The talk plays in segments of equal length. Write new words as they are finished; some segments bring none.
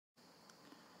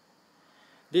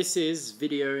This is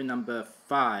video number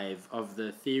 5 of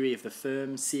the Theory of the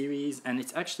Firm series, and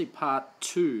it's actually part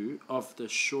 2 of the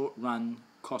short run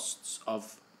costs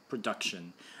of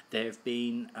production. There have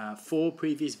been 4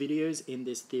 previous videos in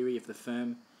this Theory of the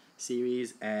Firm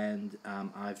series, and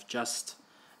I've just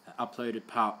uploaded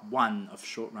part 1 of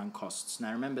short run costs.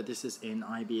 Now remember, this is in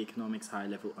IB Economics high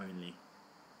level only.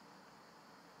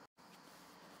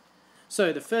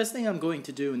 So the first thing I'm going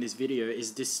to do in this video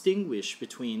is distinguish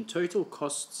between total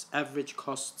costs, average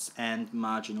costs, and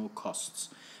marginal costs.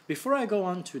 Before I go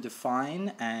on to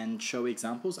define and show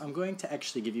examples, I'm going to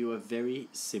actually give you a very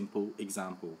simple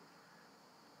example.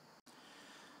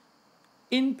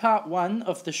 In part 1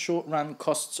 of the short run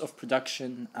costs of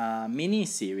production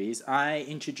mini-series, I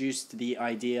introduced the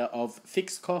idea of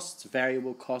fixed costs,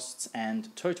 variable costs,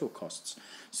 and total costs.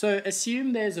 So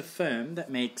assume there's a firm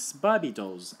that makes Barbie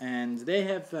dolls, and they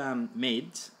have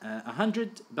made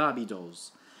 100 Barbie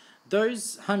dolls.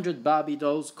 Those 100 Barbie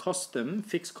dolls cost them,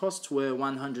 fixed costs were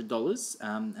 $100,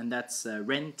 and that's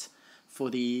rent for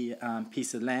the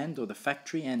piece of land or the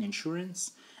factory and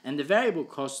insurance. And the variable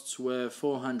costs were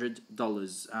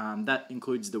 $400. That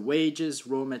includes the wages,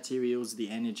 raw materials, the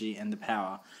energy, and the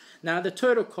power. Now, the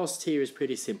total cost here is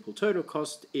pretty simple. Total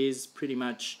cost is pretty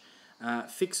much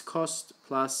fixed cost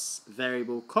plus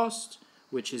variable cost,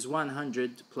 which is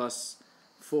 100 plus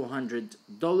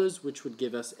 $400, which would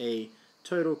give us a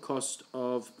total cost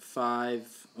of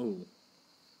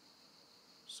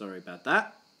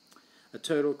a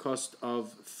total cost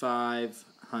of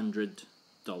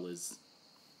 $500.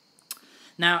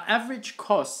 Now, average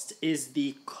cost is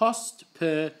the cost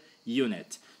per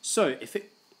unit. So if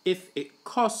it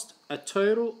cost a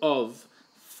total of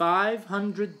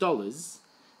 $500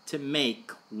 to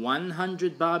make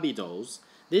 100 Barbie dolls,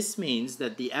 this means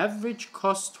that the average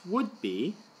cost would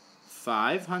be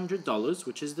 $500,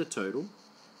 which is the total,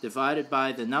 divided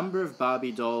by the number of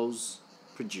Barbie dolls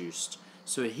produced.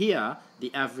 So here,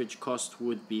 the average cost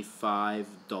would be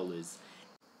 $5.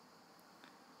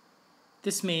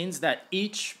 This means that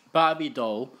each Barbie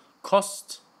doll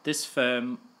cost this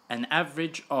firm an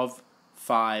average of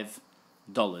 $5.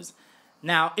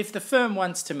 Now, if the firm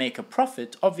wants to make a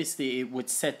profit, obviously it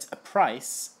would set a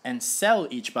price and sell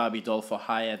each Barbie doll for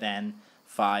higher than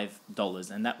 $5,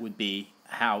 and that would be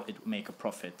how it would make a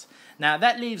profit. Now,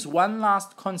 that leaves one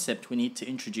last concept we need to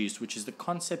introduce, which is the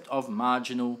concept of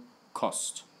marginal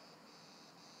cost.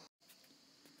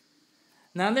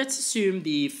 Now let's assume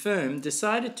the firm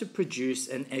decided to produce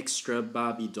an extra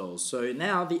Barbie doll. So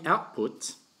now the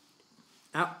output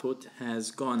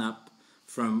has gone up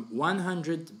from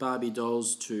 100 Barbie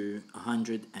dolls to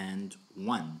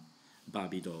 101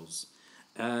 Barbie dolls.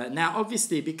 Now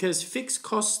obviously, because fixed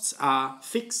costs are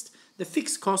fixed, the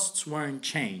fixed costs won't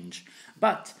change.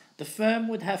 But the firm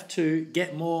would have to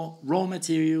get more raw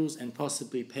materials and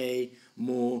possibly pay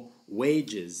more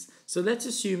wages. So let's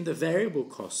assume the variable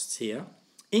costs here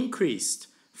increased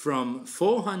from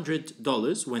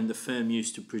 $400 when the firm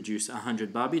used to produce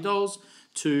 100 Barbie dolls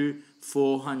to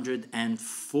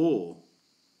 $404.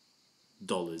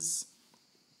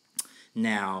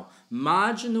 Now,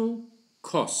 marginal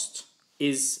cost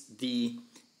is the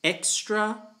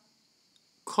extra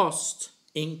cost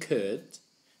incurred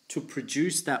to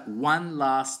produce that one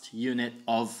last unit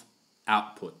of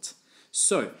output.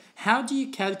 So, how do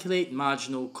you calculate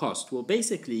marginal cost? Well,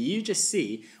 basically, you just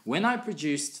see when I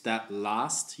produced that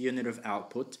last unit of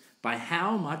output, by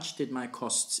how much did my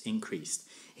costs increase?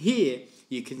 Here,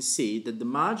 you can see that the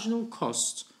marginal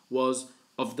cost was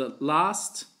of the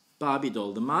last Barbie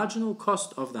doll. The marginal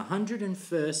cost of the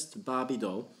 101st Barbie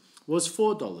doll was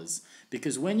 $4,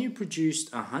 because when you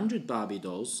produced 100 Barbie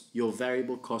dolls, your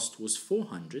variable cost was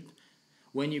 $400.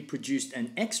 When you produced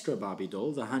an extra Barbie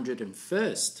doll, the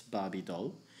 101st Barbie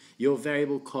doll, your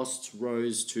variable costs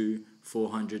rose to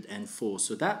 $404.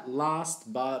 So that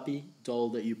last Barbie doll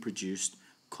that you produced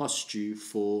cost you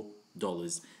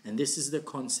 $4. And this is the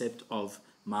concept of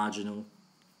marginal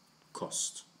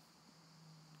cost.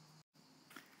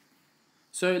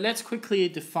 So let's quickly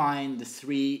define the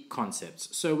 3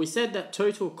 concepts. So we said that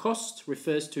total cost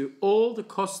refers to all the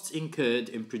costs incurred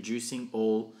in producing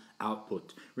all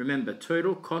output. Remember,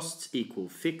 total costs equal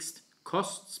fixed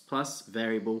costs plus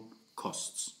variable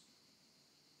costs.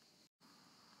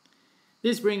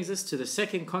 This brings us to the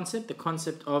second concept, the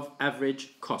concept of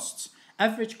average costs.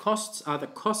 Average costs are the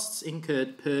costs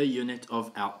incurred per unit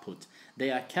of output. They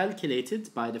are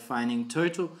calculated by dividing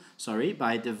total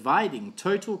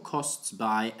costs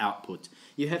by output.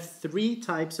 You have 3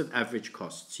 types of average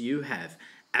costs. You have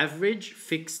average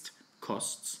fixed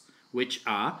costs, which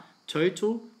are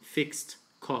total fixed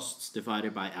costs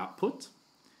divided by output,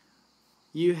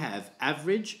 you have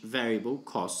average variable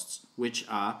costs, which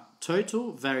are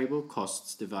total variable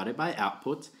costs divided by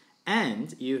output,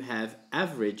 and you have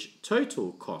average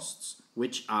total costs,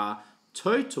 which are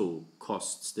total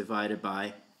costs divided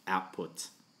by output.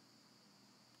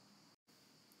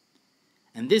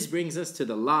 And this brings us to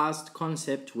the last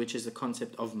concept, which is the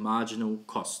concept of marginal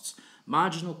costs.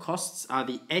 Marginal costs are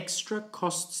the extra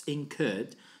costs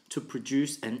incurred to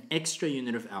produce an extra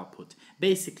unit of output.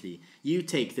 Basically, you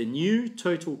take the new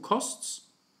total costs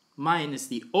minus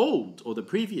the old or the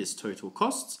previous total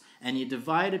costs, and you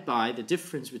divide it by the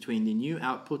difference between the new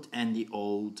output and the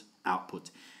old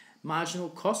output. Marginal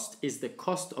cost is the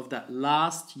cost of that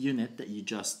last unit that you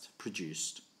just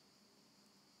produced.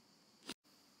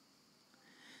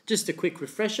 Just a quick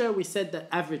refresher, we said that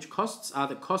average costs are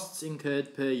the costs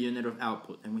incurred per unit of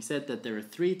output, and we said that there are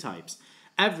three types.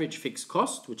 Average fixed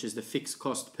cost, which is the fixed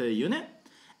cost per unit,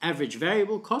 average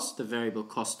variable cost, the variable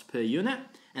cost per unit,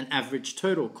 and average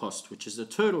total cost, which is the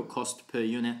total cost per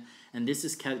unit, and this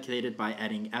is calculated by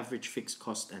adding average fixed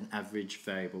cost and average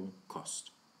variable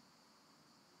cost.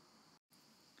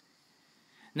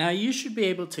 Now you should be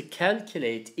able to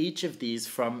calculate each of these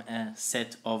from a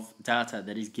set of data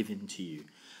that is given to you.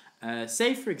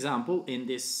 Say for example, in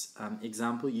this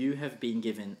example, you have been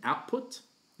given output,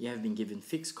 you have been given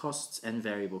fixed costs and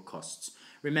variable costs.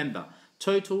 Remember,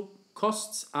 total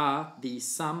costs are the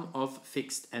sum of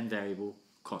fixed and variable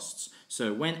costs.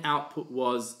 So when output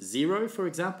was 0, for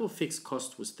example, fixed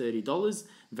cost was $30,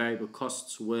 variable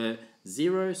costs were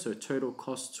 0, so total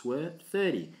costs were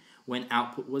 30. When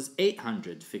output was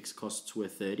 800, fixed costs were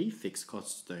 30, fixed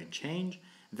costs don't change.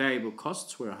 Variable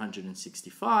costs were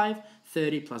 165,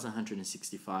 30 plus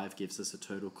 165 gives us a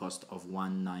total cost of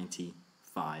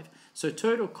 195. So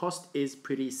total cost is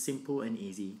pretty simple and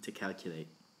easy to calculate.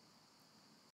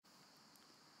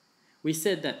 We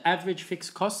said that average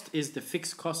fixed cost is the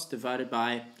fixed cost divided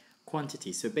by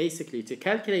quantity. So basically, to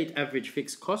calculate average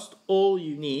fixed cost, all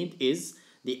you need is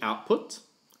the output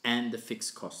and the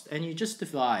fixed cost, and you just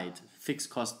divide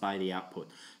fixed cost by the output.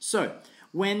 So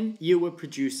when you were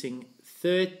producing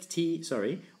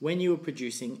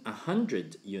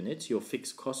 100 units, your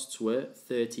fixed costs were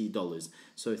 $30.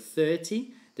 So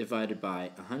 30 divided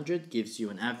by 100 gives you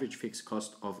an average fixed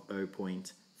cost of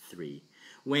 0.3.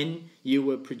 When you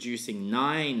were producing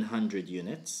 900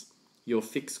 units, your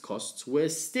fixed costs were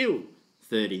still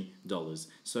 $30.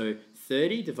 So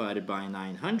 30 divided by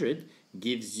 900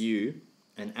 gives you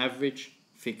an average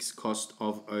fixed cost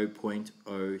of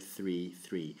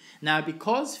 0.033. Now,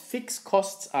 because fixed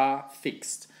costs are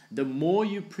fixed, the more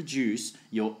you produce,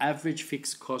 your average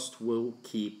fixed cost will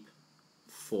keep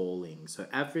falling. So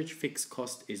average fixed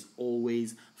cost is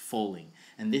always falling.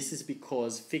 And this is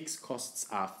because fixed costs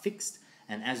are fixed,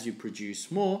 and as you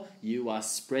produce more, you are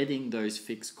spreading those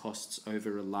fixed costs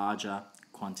over a larger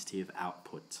quantity of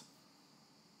output.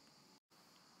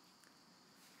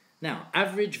 Now,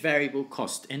 average variable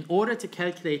cost. In order to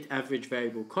calculate average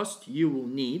variable cost, you will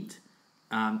need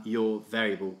your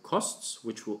variable costs,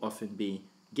 which will often be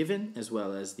given, as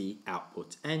well as the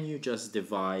output. And you just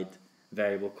divide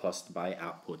variable cost by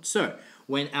output. So,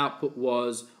 when output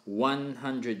was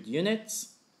 100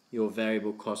 units, your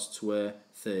variable costs were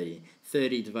 30.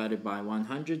 30 divided by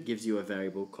 100 gives you a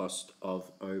variable cost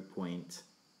of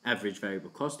average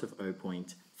variable cost of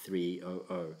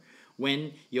 0.300.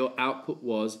 When your output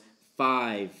was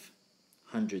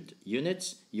 500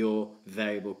 units, your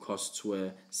variable costs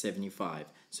were 75.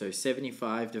 So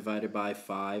 75 divided by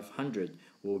 500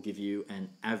 will give you an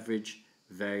average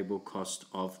variable cost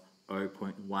of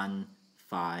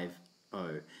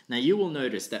 0.150. Now you will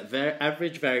notice that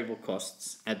average variable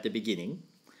costs at the beginning,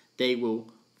 they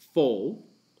will fall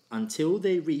until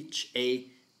they reach a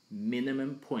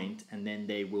minimum point, and then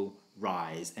they will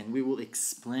rise, and we will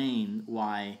explain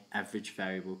why average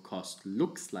variable cost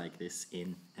looks like this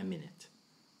in a minute.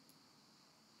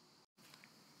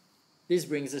 This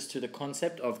brings us to the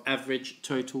concept of average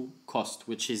total cost,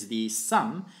 which is the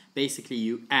sum. Basically,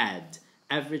 you add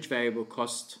average variable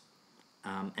cost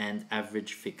and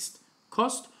average fixed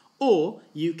cost, or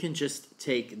you can just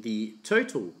take the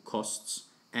total costs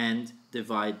and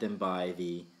divide them by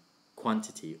the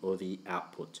quantity or the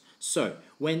output. So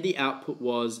when the output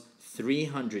was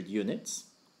 300 units,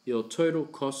 your total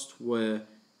costs were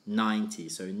 90.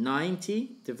 So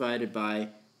 90 divided by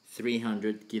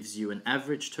 300 gives you an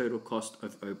average total cost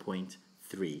of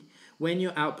 0.3. When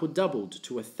your output doubled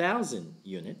to 1,000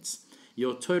 units,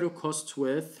 your total costs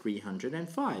were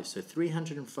 305. So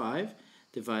 305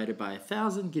 divided by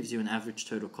 1,000 gives you an average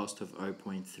total cost of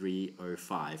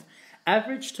 0.305.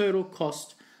 Average total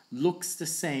cost looks the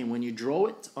same. When you draw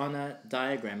it on a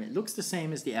diagram, it looks the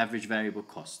same as the average variable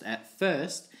cost. At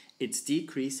first, it's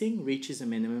decreasing, reaches a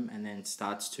minimum, and then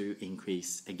starts to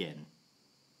increase again.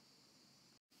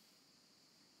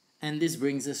 And this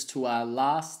brings us to our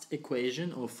last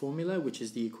equation or formula, which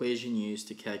is the equation used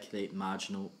to calculate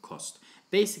marginal cost.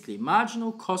 Basically,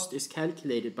 marginal cost is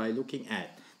calculated by looking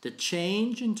at the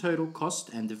change in total cost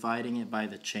and dividing it by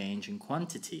the change in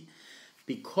quantity.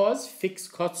 Because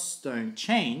fixed costs don't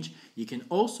change, you can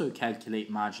also calculate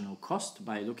marginal cost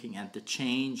by looking at the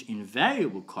change in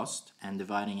variable cost and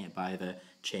dividing it by the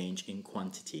change in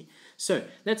quantity. So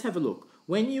let's have a look.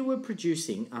 When you were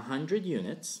producing 100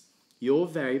 units, your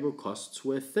variable costs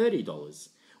were $30.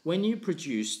 When you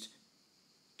produced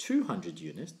 200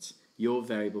 units, your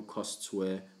variable costs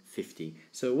were $50.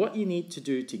 So what you need to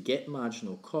do to get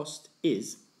marginal cost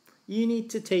is you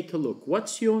need to take a look.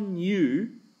 What's your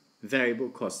new variable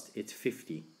cost? It's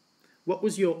 $50. What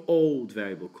was your old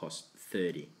variable cost?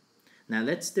 $30. Now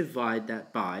let's divide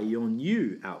that by your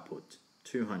new output,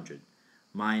 200,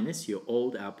 minus your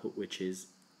old output, which is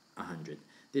 100.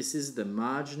 This is the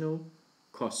marginal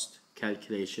cost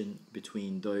calculation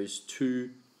between those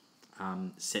two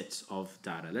sets of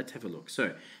data. Let's have a look.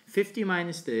 So 50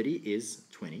 minus 30 is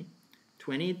 20.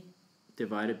 20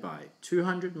 divided by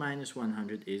 200 minus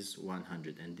 100 is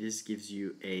 100. And this gives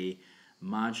you a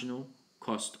marginal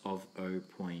cost of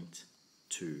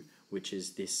 0.2, which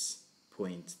is this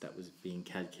point that was being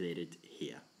calculated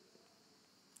here.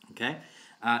 Okay,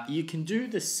 you can do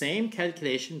the same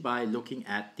calculation by looking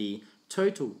at the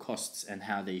total costs and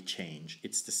how they change.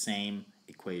 It's the same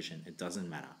equation, it doesn't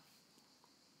matter.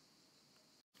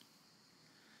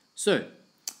 So,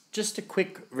 just a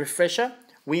quick refresher.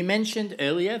 We mentioned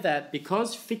earlier that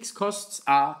because fixed costs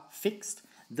are fixed,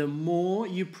 the more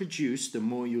you produce, the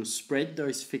more you'll spread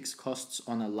those fixed costs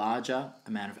on a larger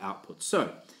amount of output.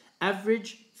 So,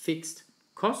 average fixed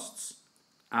costs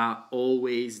are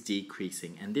always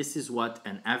decreasing, and this is what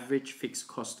an average fixed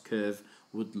cost curve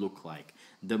would look like.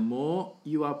 The more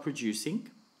you are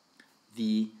producing,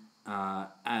 the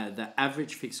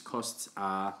average fixed costs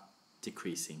are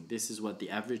decreasing. This is what the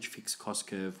average fixed cost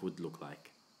curve would look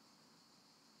like.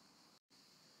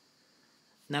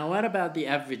 Now, what about the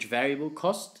average variable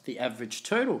cost, the average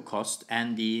total cost,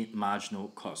 and the marginal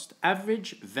cost?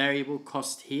 Average variable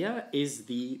cost here is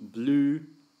the blue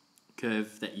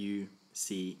curve that you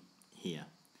see here.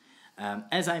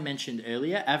 As I mentioned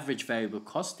earlier, average variable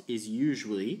cost is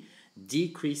usually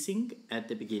decreasing at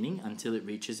the beginning until it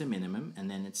reaches a minimum, and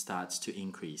then it starts to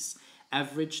increase.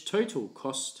 Average total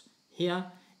cost here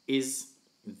is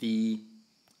the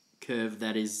curve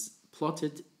that is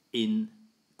plotted in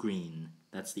green.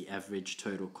 That's the average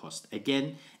total cost.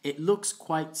 Again, it looks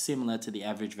quite similar to the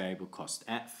average variable cost.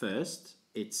 At first,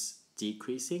 it's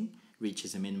decreasing,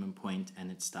 reaches a minimum point, and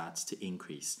it starts to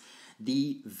increase.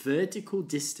 The vertical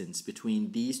distance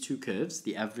between these two curves,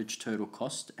 the average total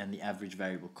cost and the average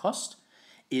variable cost,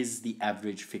 is the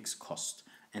average fixed cost.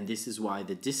 And this is why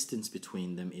the distance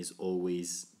between them is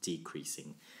always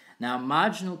decreasing. Now,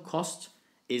 marginal cost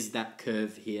is that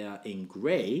curve here in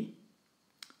gray.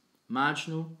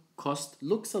 Marginal cost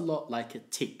looks a lot like a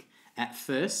tick. At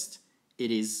first,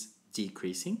 it is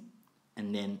decreasing,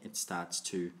 and then it starts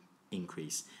to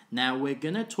increase. Now, we're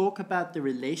going to talk about the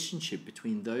relationship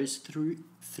between those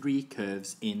three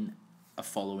curves in a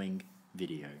following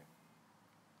video.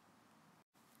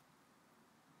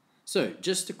 So,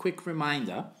 just a quick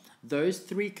reminder, those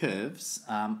three curves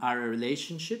are a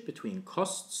relationship between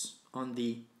costs on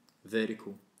the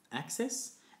vertical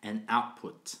axis and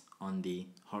output on the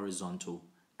horizontal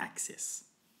axis.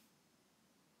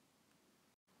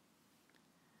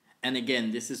 And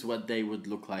again, this is what they would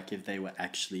look like if they were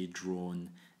actually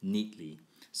drawn neatly.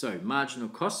 So marginal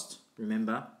cost,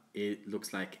 remember, it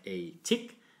looks like a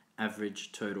tick.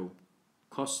 Average total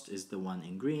cost is the one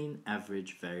in green.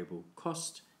 Average variable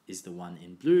cost is the one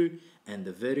in blue. And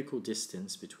the vertical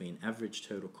distance between average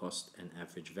total cost and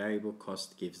average variable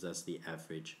cost gives us the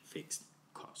average fixed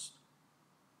cost.